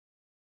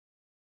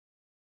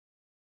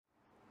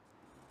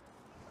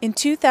In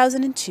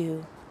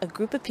 2002, a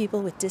group of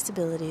people with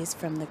disabilities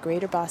from the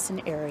greater Boston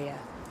area,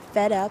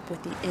 fed up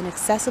with the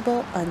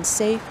inaccessible,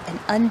 unsafe, and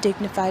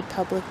undignified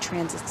public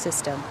transit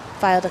system,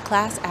 filed a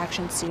class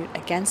action suit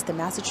against the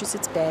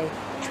Massachusetts Bay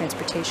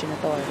Transportation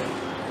Authority.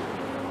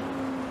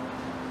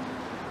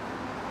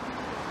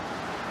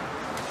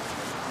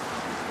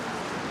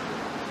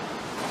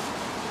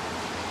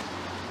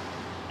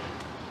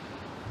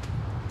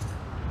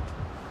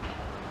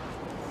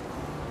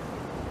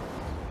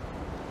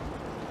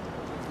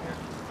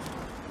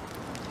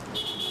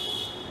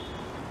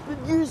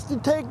 It used to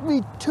take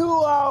me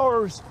 2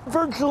 hours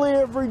virtually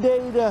every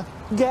day to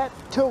get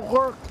to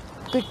work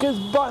because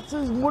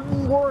buses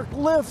wouldn't work,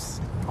 lifts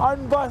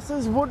on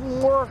buses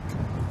wouldn't work,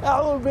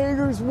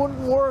 elevators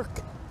wouldn't work.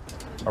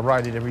 I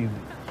ride it every,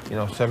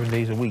 7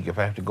 days a week if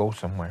I have to go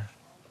somewhere,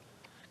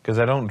 because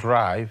I don't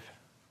drive.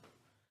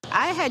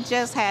 I had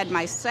just had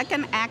my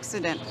second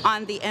accident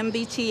on the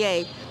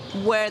MBTA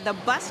where the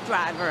bus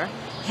driver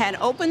had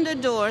opened the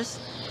doors.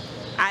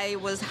 I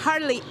was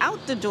hardly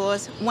out the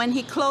doors when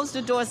he closed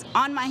the doors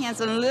on my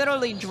hands and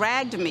literally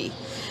dragged me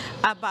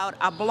about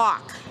a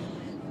block.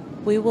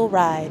 We Will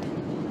Ride,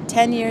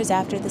 10 years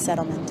after the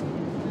settlement.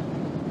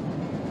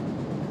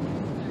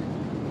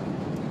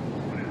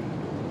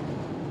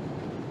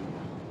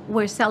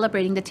 We're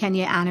celebrating the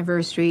 10-year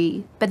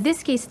anniversary, but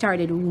this case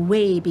started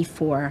way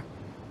before.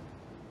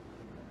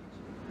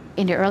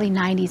 In the early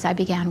 90s, I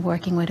began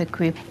working with a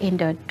group in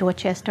the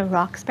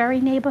Dorchester-Roxbury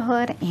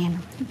neighborhood and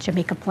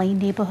Jamaica Plain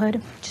neighborhood,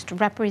 just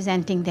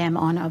representing them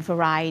on a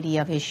variety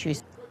of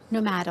issues. No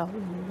matter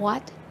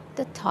what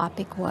the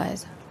topic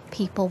was,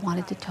 people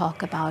wanted to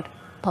talk about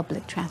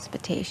public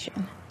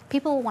transportation.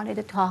 People wanted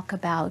to talk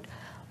about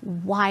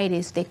why it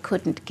is they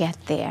couldn't get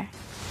there.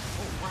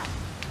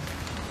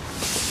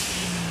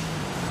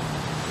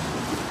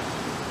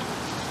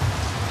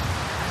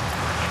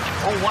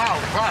 Oh, wow,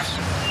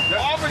 bus.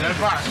 Albany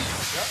bus.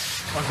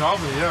 Yeah. That's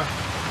Albany, yeah.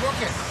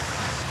 Look it.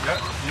 Yeah,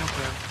 you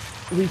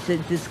can. We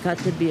said there's got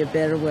to be a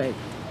better way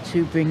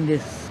to bring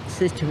this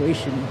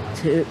situation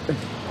to a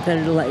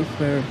better life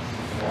for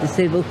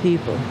disabled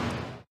people.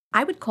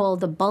 I would call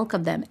the bulk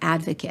of them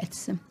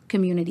advocates,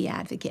 community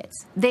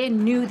advocates. They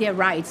knew their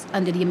rights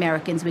under the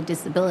Americans with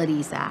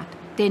Disabilities Act.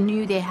 They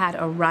knew they had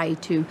a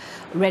right to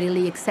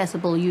readily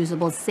accessible,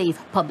 usable, safe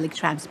public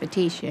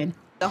transportation.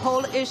 The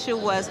whole issue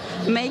was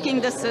making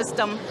the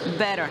system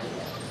better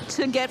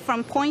to get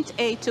from point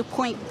A to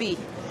point B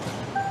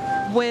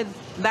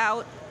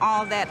without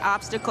all that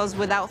obstacles,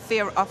 without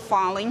fear of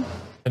falling.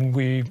 And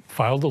we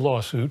filed a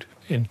lawsuit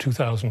in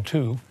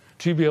 2002.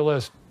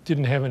 GBLS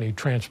didn't have any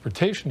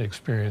transportation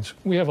experience.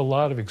 We have a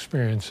lot of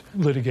experience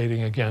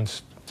litigating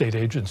against state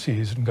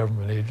agencies and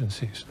government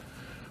agencies.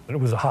 And it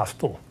was a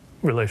hostile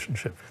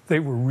relationship. They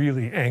were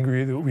really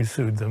angry that we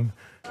sued them.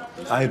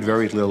 I had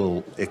very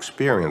little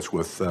experience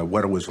with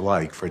what it was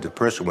like for the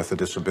person with a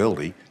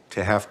disability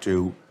to have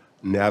to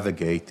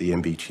navigate the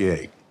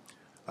MBTA.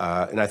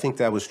 And I think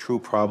that was true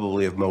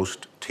probably of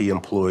most T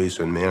employees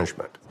and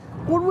management.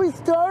 When we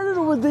started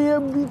with the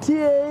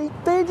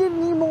MBTA, they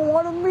didn't even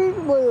want to meet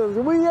with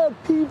us. We had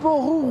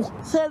people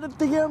who said at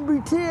the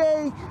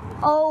MBTA,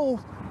 oh,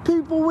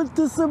 people with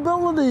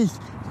disabilities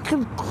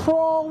can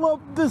crawl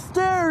up the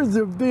stairs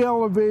if the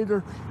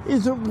elevator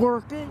isn't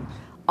working.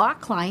 Our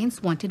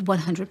clients wanted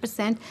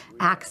 100%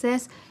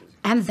 access,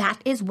 and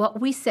that is what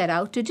we set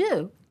out to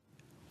do.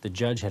 The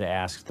judge had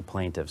asked the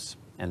plaintiffs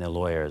and their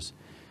lawyers,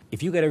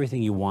 if you got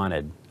everything you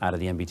wanted out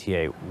of the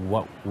MBTA,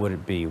 what would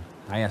it be?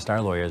 I asked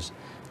our lawyers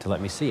to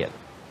let me see it.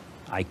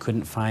 I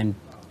couldn't find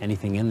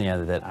anything in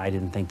there that I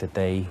didn't think that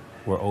they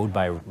were owed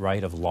by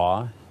right of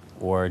law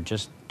or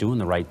just doing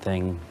the right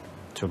thing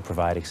to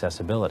provide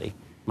accessibility.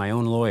 My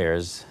own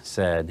lawyers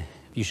said,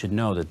 you should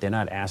know that they're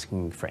not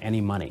asking for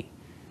any money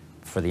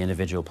for the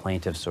individual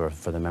plaintiffs or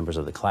for the members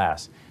of the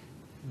class.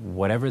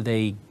 Whatever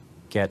they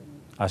get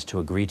us to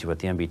agree to at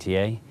the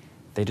MBTA,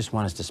 they just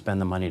want us to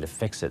spend the money to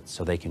fix it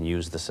so they can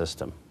use the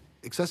system.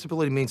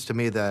 Accessibility means to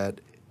me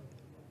that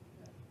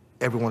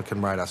everyone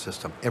can ride our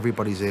system.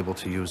 Everybody's able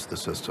to use the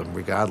system,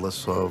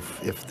 regardless of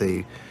if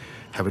they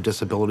have a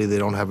disability, they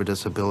don't have a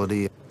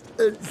disability.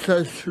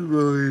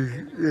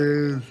 Accessibility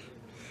is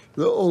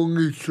the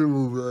only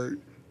civil right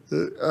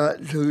that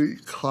actually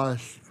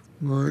costs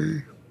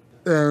money.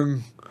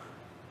 And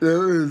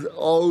there is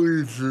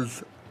always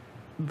this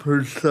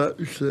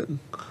perception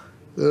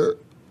that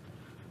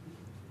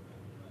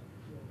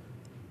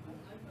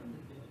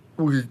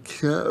we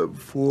can't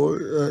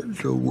afford it,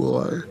 so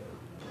why?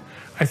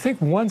 I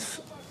think once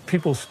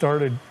people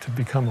started to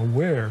become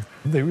aware,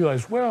 they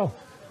realized, well,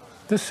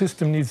 this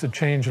system needs to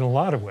change in a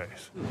lot of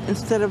ways.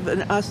 Instead of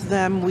an us,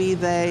 them, we,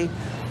 they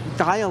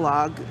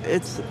dialogue,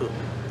 it's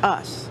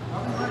us.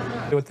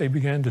 What they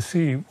began to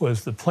see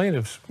was the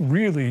plaintiffs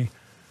really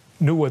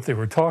knew what they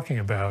were talking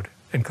about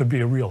and could be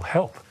a real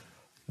help.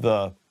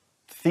 The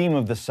theme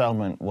of the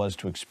settlement was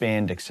to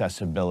expand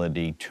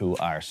accessibility to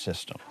our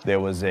system. There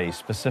was a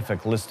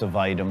specific list of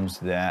items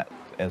that,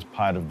 as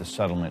part of the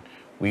settlement,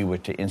 we were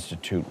to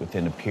institute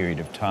within a period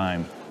of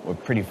time. We're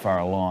pretty far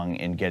along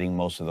in getting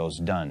most of those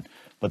done.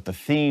 But the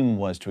theme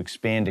was to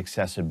expand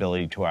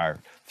accessibility to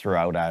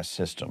throughout our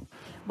system.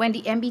 When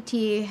the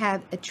MBTA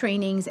had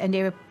trainings and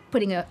they were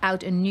putting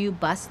out a new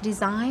bus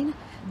design,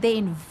 they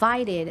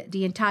invited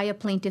the entire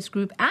plaintiffs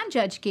group and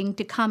Judge King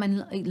to come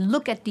and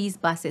look at these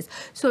buses.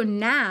 So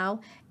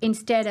now,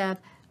 instead of,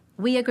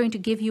 we are going to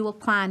give you a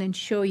plan and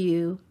show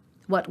you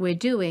what we're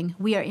doing,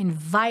 we are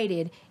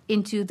invited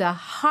into the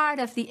heart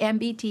of the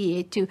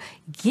MBTA to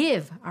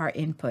give our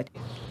input.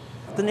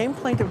 The named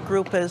plaintiff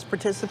group has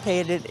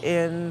participated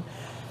in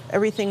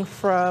everything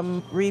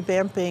from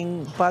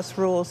revamping bus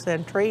rules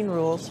and train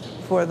rules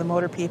for the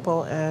motor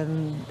people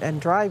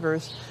and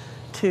drivers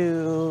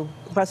to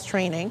bus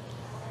training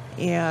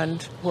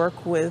and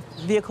work with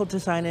vehicle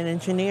design and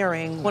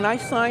engineering. When I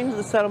signed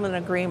the settlement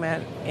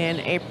agreement in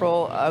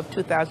April of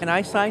 2000,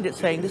 I signed it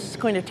saying this is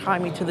going to tie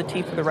me to the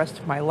T for the rest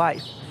of my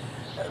life.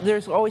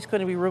 There's always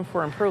going to be room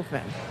for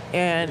improvement.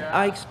 And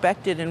I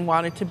expected and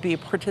wanted to be a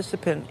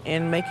participant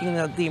in making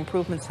the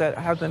improvements that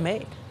have been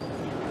made.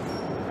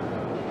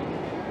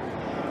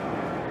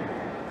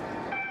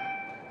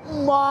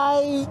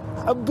 My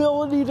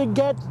ability to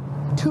get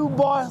to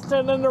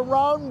Boston and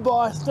around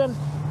Boston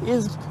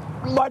is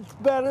much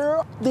better.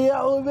 The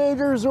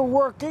elevators are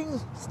working.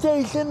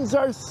 Stations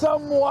are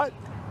somewhat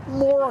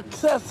more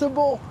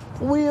accessible.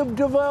 We have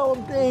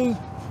developed an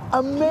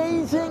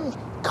amazing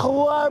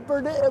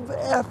collaborative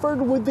effort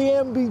with the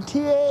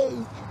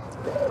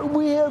MBTA.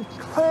 We have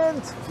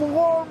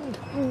transformed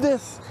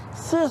this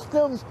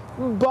system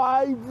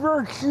by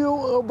virtue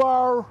of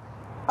our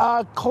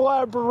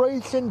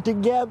collaboration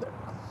together.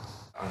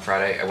 On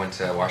Friday, I went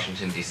to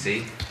Washington,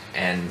 D.C.,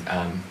 and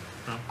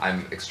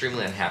I'm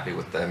extremely unhappy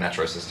with the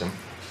metro system.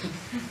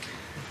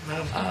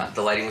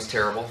 The lighting was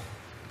terrible.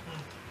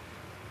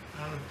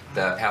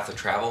 The path of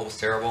travel was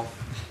terrible.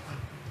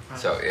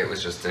 So it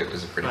was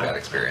a pretty bad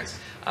experience.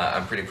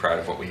 I'm pretty proud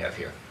of what we have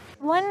here.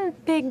 One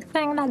big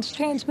thing that's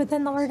changed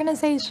within the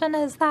organization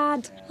is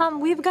that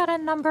we've got a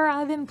number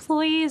of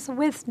employees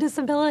with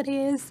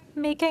disabilities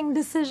making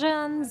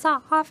decisions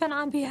often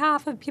on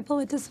behalf of people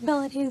with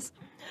disabilities,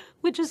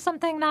 which is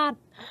something that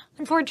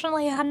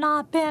unfortunately had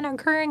not been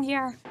occurring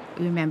here.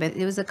 Remember,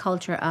 it was a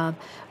culture of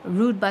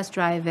rude bus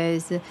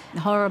drivers,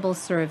 horrible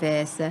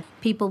service,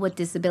 people with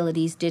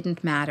disabilities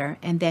didn't matter,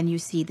 and then you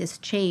see this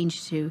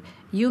change to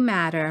you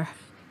matter,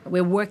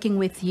 we're working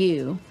with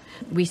you,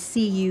 we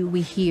see you,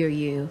 we hear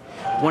you.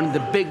 One of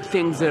the big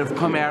things that have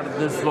come out of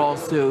this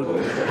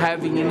lawsuit,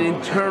 having an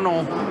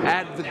internal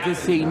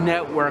advocacy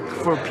network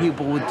for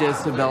people with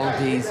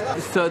disabilities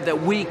so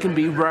that we can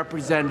be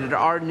represented,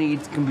 our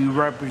needs can be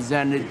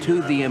represented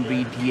to the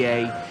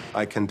MBTA.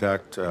 I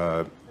conduct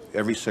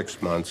every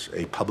 6 months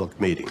a public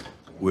meeting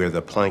where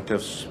the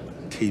plaintiffs,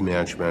 T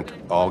management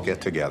all get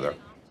together,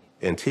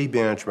 and T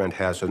management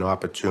has an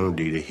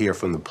opportunity to hear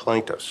from the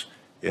plaintiffs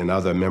and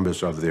other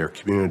members of their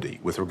community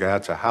with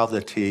regard to how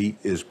the T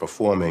is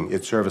performing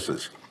its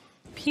services.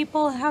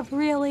 People have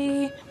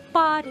really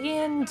bought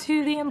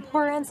into the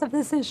importance of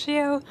this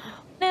issue,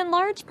 in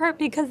large part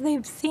because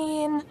they've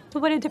seen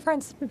what a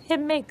difference it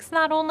makes,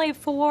 not only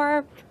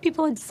for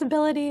people with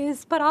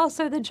disabilities, but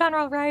also the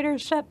general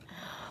ridership,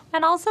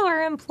 and also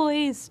our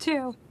employees,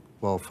 too.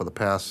 Well, for the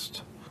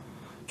past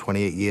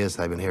 28 years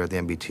I've been here at the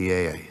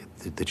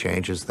MBTA, the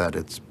changes that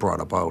it's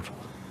brought about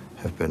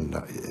have been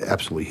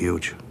absolutely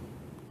huge.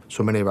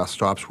 So many of our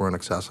stops weren't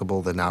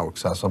accessible, they're now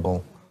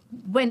accessible.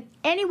 When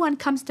anyone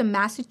comes to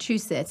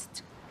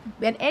Massachusetts,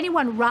 when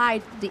anyone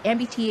rides the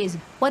MBTAs,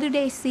 what do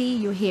they see?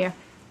 You hear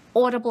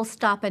audible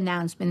stop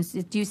announcements.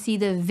 Do you see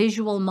the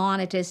visual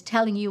monitors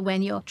telling you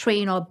when your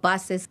train or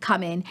bus is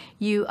coming?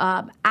 You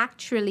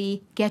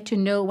actually get to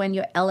know when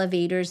your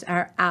elevators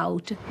are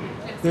out.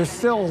 There's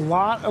still a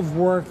lot of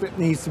work that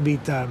needs to be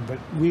done, but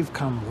we've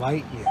come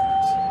light years.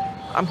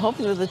 I'm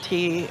hoping that the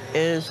T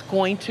is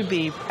going to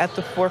be at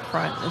the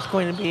forefront. It's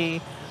going to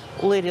be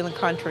leading the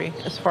country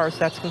as far as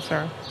that's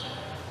concerned.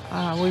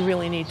 We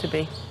really need to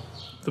be.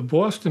 The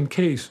Boston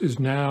case is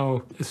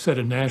now set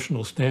a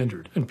national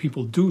standard, and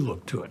people do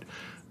look to it.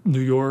 New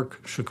York,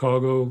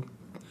 Chicago,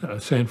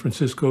 San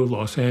Francisco,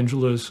 Los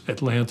Angeles,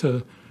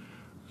 Atlanta.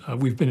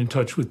 We've been in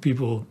touch with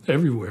people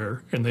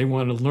everywhere, and they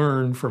want to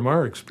learn from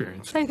our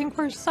experience. I think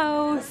we're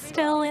so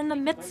still in the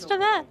midst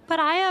of it, but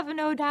I have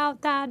no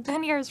doubt that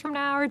 10 years from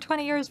now or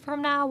 20 years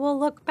from now, we'll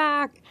look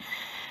back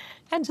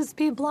and just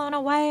be blown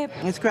away.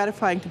 It's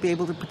gratifying to be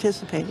able to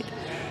participate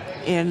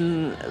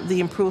in the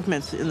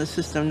improvements in the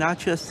system, not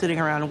just sitting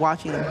around and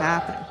watching them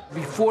happen.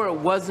 Before it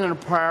wasn't a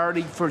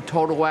priority for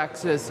total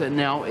access, it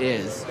now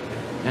is.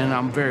 And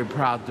I'm very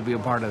proud to be a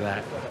part of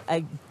that.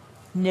 I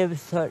never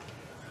thought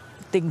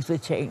things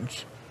would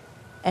change.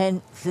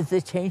 And since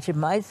the change in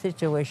my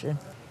situation,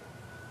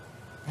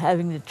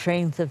 having the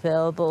trains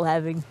available,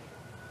 having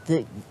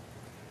the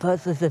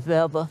buses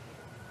available,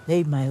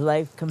 made my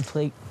life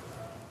complete.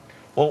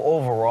 Well,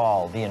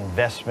 overall, the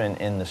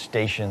investment in the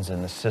stations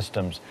and the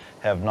systems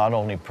have not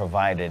only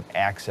provided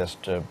access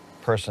to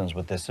persons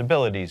with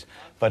disabilities,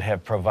 but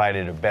have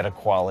provided a better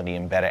quality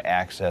and better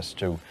access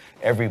to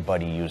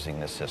everybody using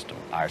the system.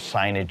 Our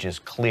signage is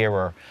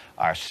clearer,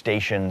 our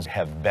stations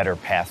have better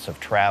paths of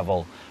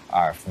travel,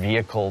 our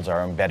vehicles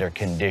are in better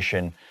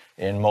condition,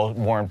 and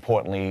more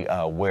importantly,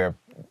 we're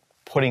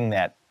putting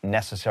that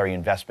necessary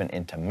investment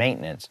into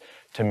maintenance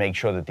to make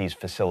sure that these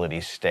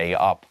facilities stay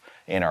up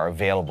and are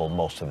available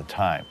most of the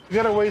time. We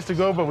got a ways to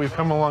go, but we've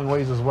come a long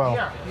ways as well.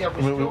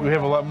 We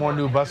have a lot more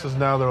new buses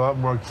now. They're a lot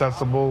more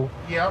accessible.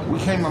 Yeah, we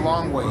came a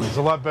long way. There's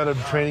a lot better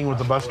training with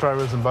the bus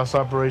drivers and bus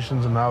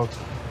operations and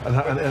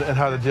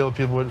how to deal with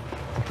people with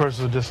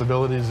persons with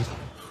disabilities.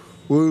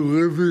 We're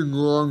living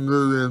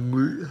longer than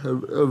we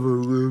have ever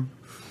lived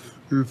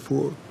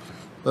before.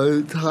 By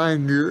the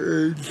time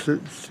you're age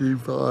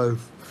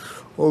 65,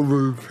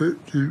 over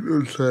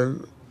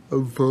 50%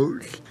 of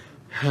folks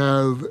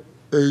have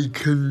a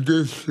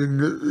condition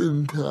that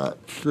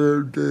impacts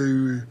their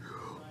daily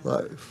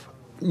life.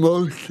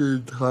 Most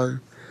of the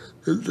time,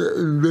 it's an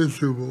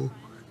invisible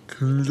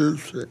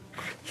condition.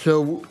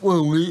 So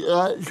when we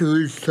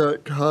actually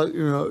start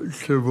talking about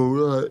civil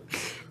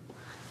rights,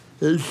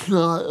 it's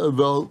not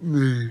about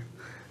me.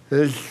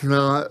 It's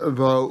not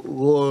about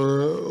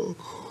Laura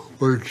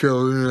or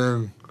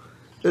Joanne.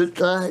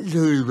 It's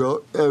actually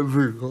about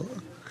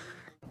everyone.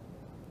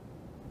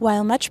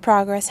 While much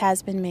progress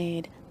has been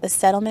made, the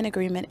settlement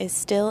agreement is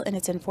still in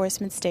its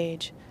enforcement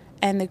stage,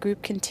 and the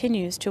group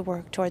continues to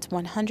work towards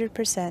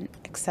 100%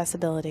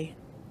 accessibility.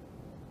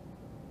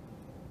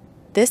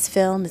 This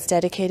film is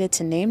dedicated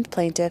to named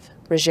plaintiff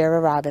Rogera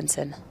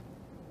Robinson.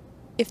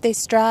 If they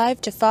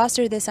strive to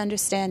foster this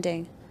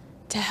understanding,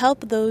 to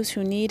help those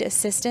who need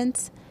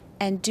assistance,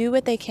 and do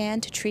what they can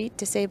to treat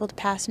disabled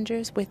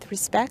passengers with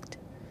respect,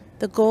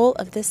 the goal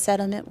of this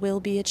settlement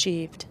will be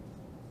achieved.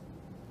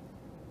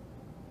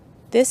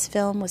 This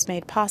film was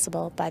made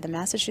possible by the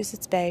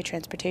Massachusetts Bay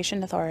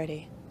Transportation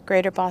Authority,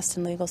 Greater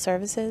Boston Legal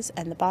Services,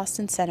 and the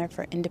Boston Center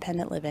for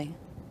Independent Living.